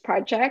implements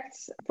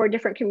projects for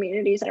different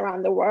communities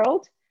around the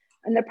world.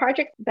 And the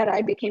project that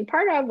I became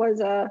part of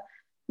was a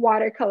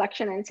water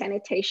collection and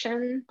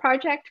sanitation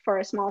project for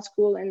a small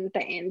school in the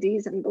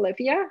Andes in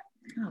Bolivia.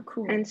 Oh,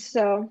 cool. And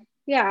so,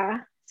 yeah,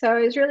 so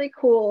it was really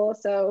cool.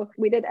 So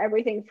we did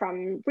everything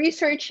from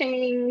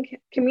researching,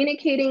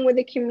 communicating with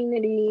the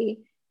community,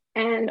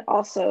 and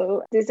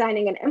also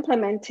designing and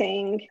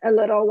implementing a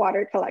little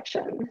water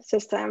collection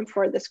system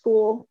for the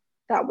school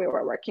that we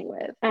were working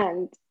with.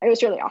 And it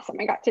was really awesome.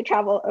 I got to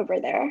travel over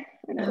there.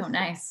 And it was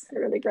nice. a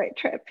really great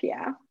trip.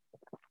 Yeah.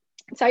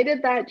 So I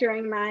did that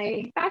during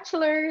my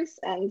bachelor's.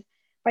 And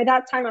by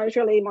that time, I was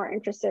really more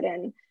interested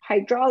in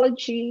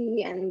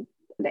hydrology and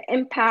the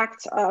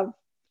impact of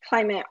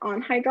climate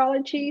on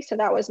hydrology. So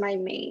that was my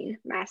main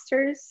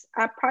master's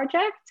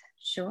project.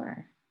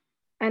 Sure.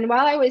 And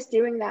while I was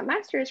doing that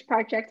master's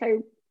project, I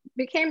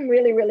became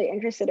really, really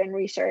interested in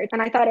research.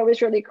 And I thought it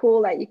was really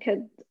cool that you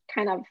could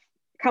kind of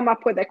come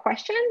up with a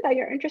question that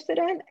you're interested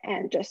in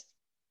and just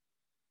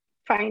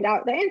find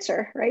out the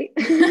answer, right?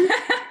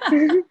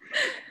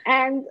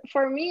 And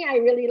for me, I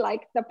really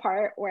like the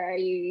part where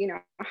you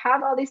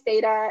have all these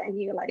data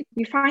and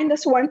you find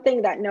this one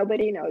thing that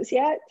nobody knows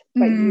yet,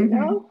 but you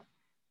know.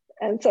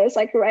 And so it's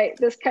like, right,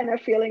 this kind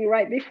of feeling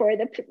right before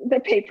the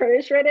paper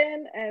is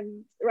written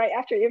and right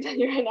after you've done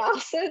your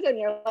analysis and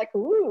you're like,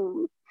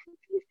 ooh.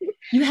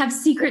 You have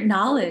secret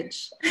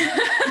knowledge.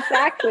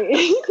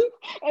 Exactly.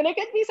 And it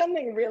could be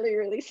something really,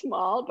 really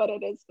small, but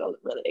it is still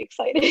really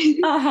exciting.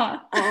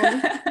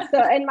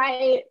 So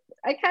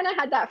I kind of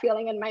had that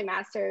feeling in my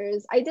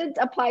master's. I did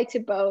apply to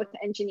both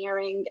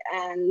engineering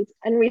and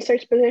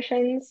research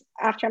positions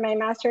after my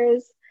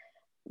master's.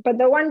 But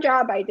the one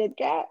job I did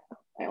get,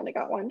 I only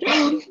got one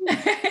job,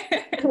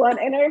 one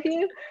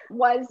interview,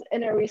 was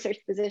in a research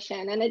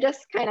position. And it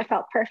just kind of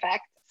felt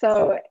perfect.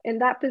 So in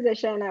that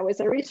position, I was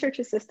a research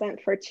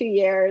assistant for 2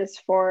 years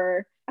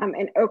for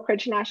an Oak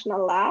Ridge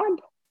National Lab.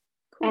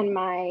 Cool. And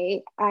my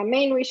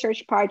main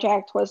research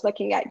project was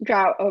looking at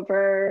drought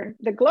over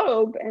the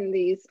globe and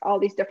all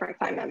these different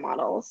climate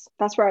models.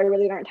 That's where I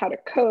really learned how to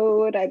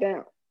code.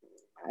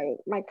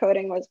 My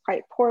coding was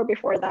quite poor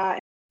before that.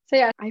 So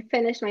yeah, I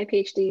finished my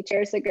PhD 2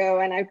 years ago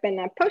and I've been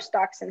a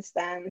postdoc since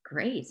then.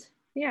 Great.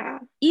 Yeah.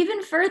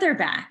 Even further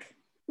back.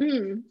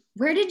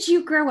 Where did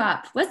you grow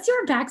up? What's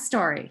your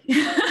backstory?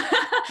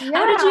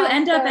 How did you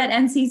end up at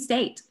NC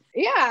State?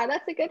 Yeah,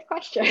 that's a good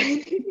question.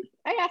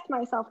 I ask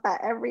myself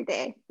that every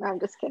day. No, I'm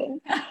just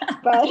kidding.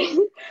 But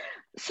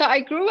so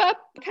I grew up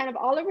kind of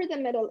all over the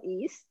Middle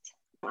East.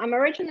 I'm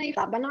originally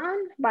from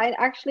Lebanon, but I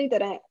actually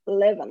didn't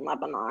live in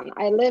Lebanon.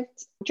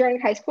 During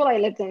high school, I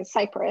lived in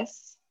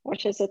Cyprus,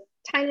 which is a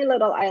tiny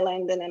little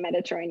island in the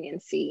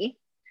Mediterranean Sea.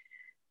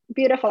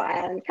 Beautiful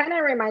island. Kind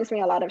of reminds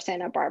me a lot of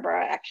Santa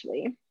Barbara,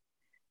 actually.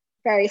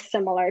 Very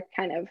similar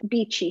kind of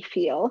beachy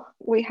feel.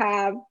 We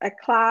have a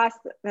class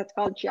that's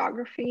called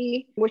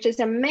geography, which is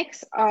a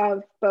mix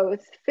of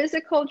both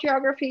physical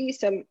geography,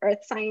 some earth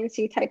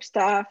sciencey type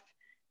stuff,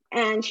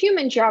 and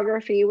human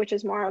geography, which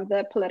is more of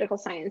the political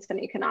science and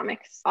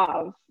economics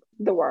of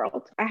the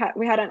world.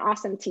 We had an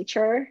awesome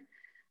teacher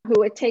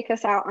who would take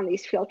us out on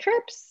these field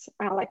trips,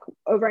 like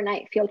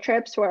overnight field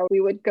trips where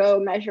we would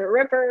go measure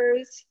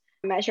rivers,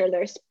 measure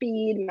their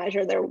speed,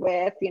 measure their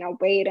width,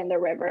 wade in the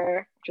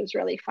river, which was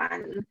really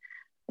fun.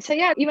 So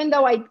yeah, even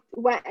though I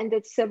went and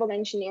did civil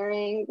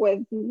engineering with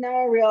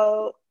no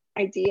real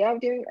idea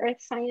of doing earth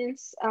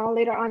science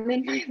later on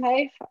in my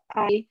life,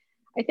 I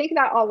think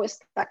that always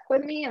stuck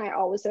with me. And I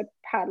always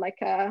had like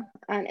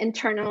an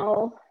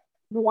internal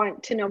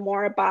want to know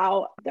more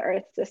about the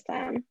earth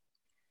system.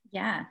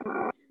 Yeah.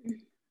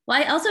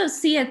 Well, I also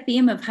see a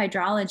theme of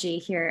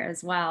hydrology here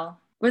as well.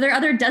 Were there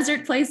other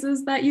desert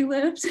places that you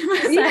lived?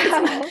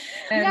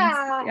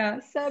 Yeah.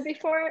 So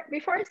before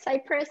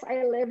Cyprus,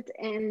 I lived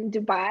in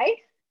Dubai.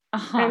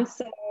 And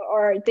so,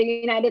 or the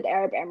United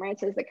Arab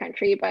Emirates is the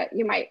country, but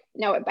you might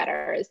know it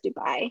better as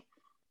Dubai.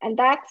 And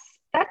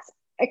that's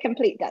a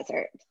complete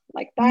desert.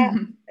 Like that,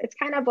 It's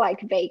kind of like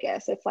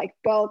Vegas. It's like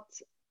built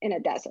in a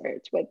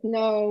desert with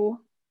no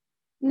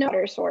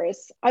water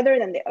source other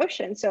than the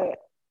ocean. So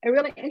a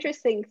really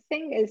interesting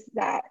thing is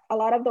that a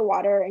lot of the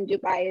water in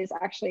Dubai is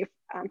actually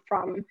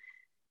from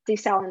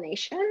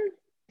desalination.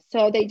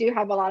 So they do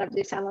have a lot of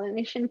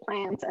desalination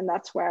plants, and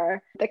that's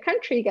where the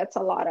country gets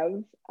a lot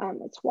of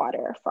its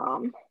water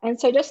from. And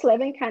so just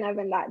living kind of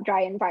in that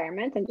dry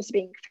environment and just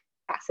being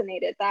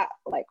fascinated that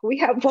like we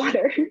have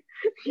water,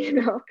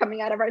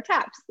 coming out of our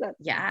taps.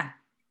 Yeah.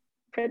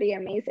 pretty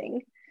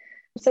amazing.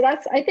 So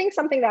that's, I think,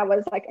 something that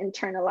was like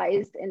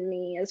internalized in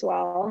me as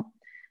well.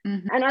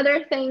 Mm-hmm.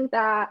 Another thing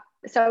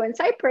so in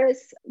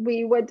Cyprus,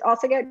 we would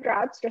also get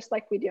droughts just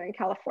like we do in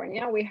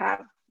California. We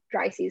have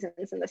dry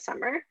seasons in the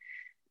summer.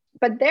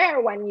 But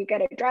there, when you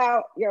get a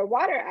drought, your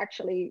water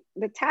actually,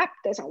 the tap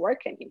doesn't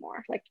work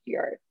anymore. Like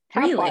your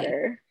tap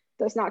water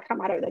does not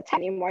come out of the tap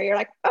anymore. You're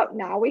like, oh,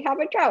 now we have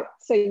a drought.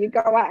 So you go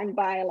out and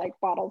buy like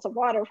bottles of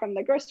water from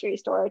the grocery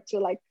store to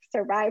like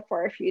survive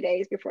for a few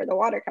days before the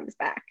water comes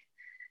back.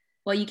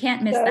 Well, you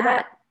can't miss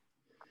that.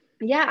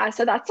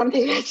 So that's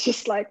something that's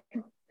just like,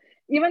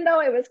 even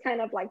though it was kind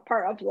of like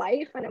part of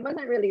life, and it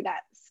wasn't really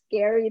that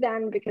scary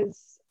then,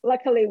 because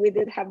luckily we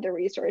did have the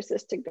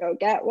resources to go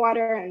get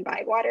water and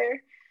buy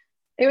water.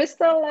 It was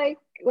still like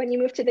when you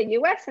move to the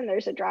US and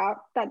there's a drought,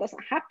 that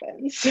doesn't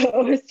happen.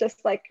 So it's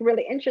just like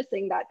really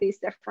interesting that these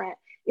different,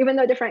 even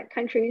though different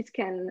countries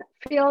can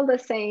feel the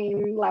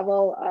same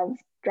level of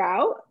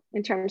drought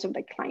in terms of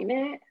the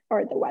climate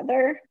or the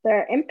weather,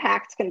 their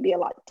impacts can be a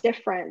lot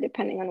different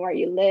depending on where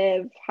you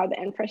live, how the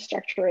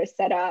infrastructure is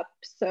set up.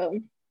 So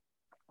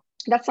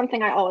that's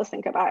something I always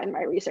think about in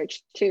my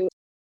research too.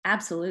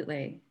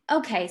 Absolutely.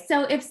 Okay,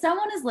 so if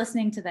someone is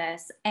listening to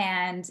this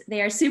and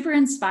they are super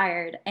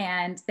inspired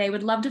and they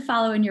would love to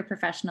follow in your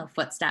professional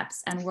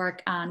footsteps and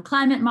work on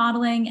climate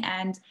modeling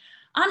and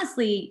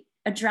honestly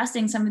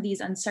addressing some of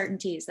these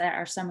uncertainties that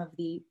are some of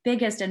the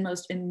biggest and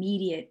most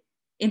immediate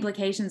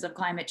implications of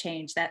climate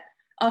change that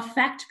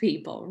affect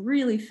people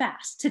really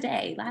fast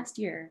today, last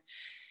year,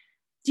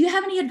 do you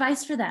have any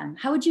advice for them?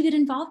 How would you get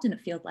involved in a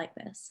field like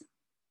this?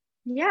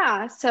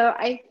 Yeah, so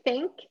I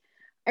think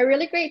a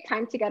really great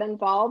time to get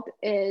involved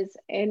is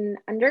in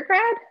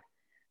undergrad,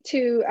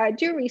 to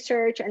do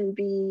research and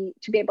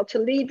to be able to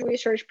lead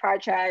research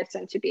projects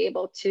and to be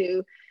able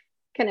to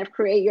kind of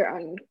create your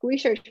own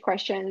research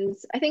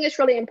questions. I think it's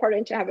really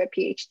important to have a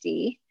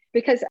PhD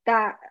because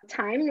that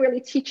time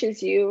really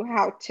teaches you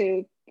how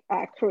to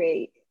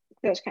create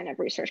those kind of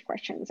research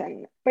questions.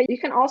 But you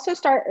can also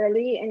start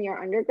early in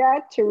your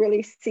undergrad to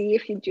really see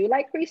if you do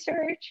like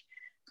research.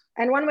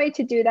 And one way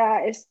to do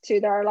that is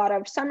there are a lot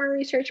of summer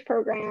research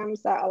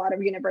programs that a lot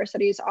of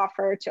universities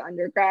offer to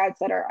undergrads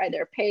that are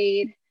either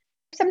paid.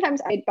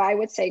 Sometimes I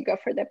would say go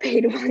for the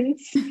paid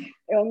ones. It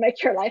will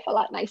make your life a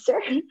lot nicer.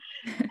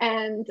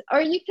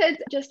 Or you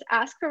could just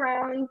ask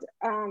around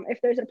if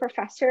there's a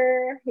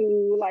professor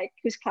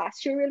whose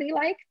class you really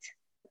liked.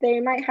 They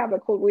might have a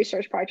cool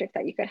research project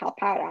that you could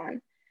help out on.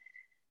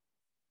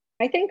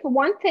 I think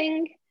one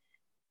thing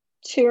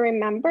to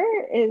remember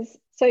is,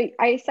 so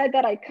I said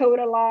that I code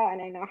a lot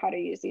and I know how to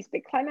use these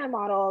big climate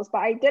models, but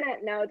I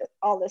didn't know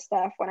all this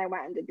stuff when I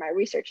went and did my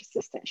research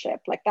assistantship.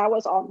 Like that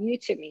was all new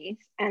to me.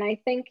 And I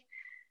think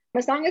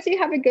as long as you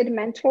have a good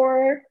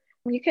mentor,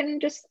 you can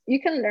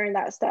learn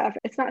that stuff.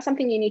 It's not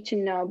something you need to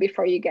know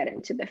before you get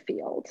into the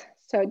field.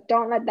 So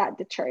don't let that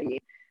deter you.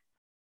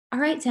 All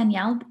right,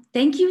 Danielle,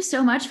 thank you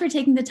so much for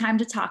taking the time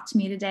to talk to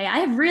me today. I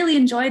have really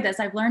enjoyed this.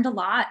 I've learned a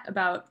lot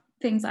about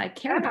things I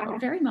care about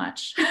very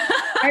much.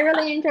 I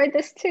really enjoyed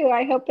this too.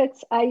 I hope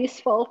it's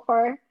useful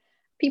for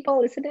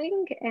people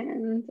listening.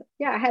 And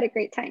yeah, I had a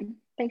great time.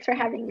 Thanks for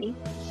having me.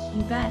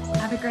 You bet.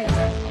 Have a great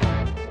day.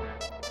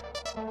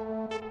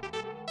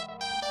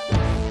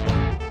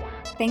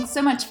 Thanks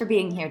so much for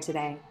being here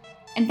today.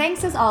 And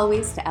thanks as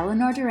always to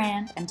Eleanor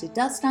Durand and to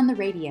Dust on the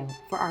Radio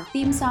for our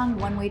theme song,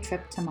 One Way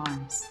Trip to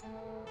Mars.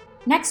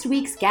 Next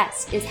week's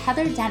guest is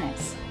Heather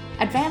Dennis,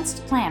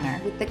 Advanced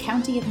Planner with the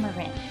County of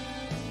Marin.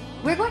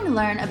 We're going to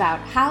learn about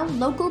how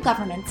local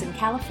governments in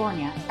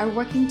California are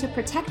working to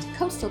protect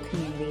coastal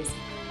communities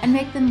and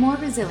make them more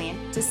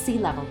resilient to sea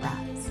level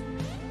rise.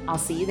 I'll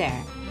see you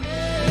there.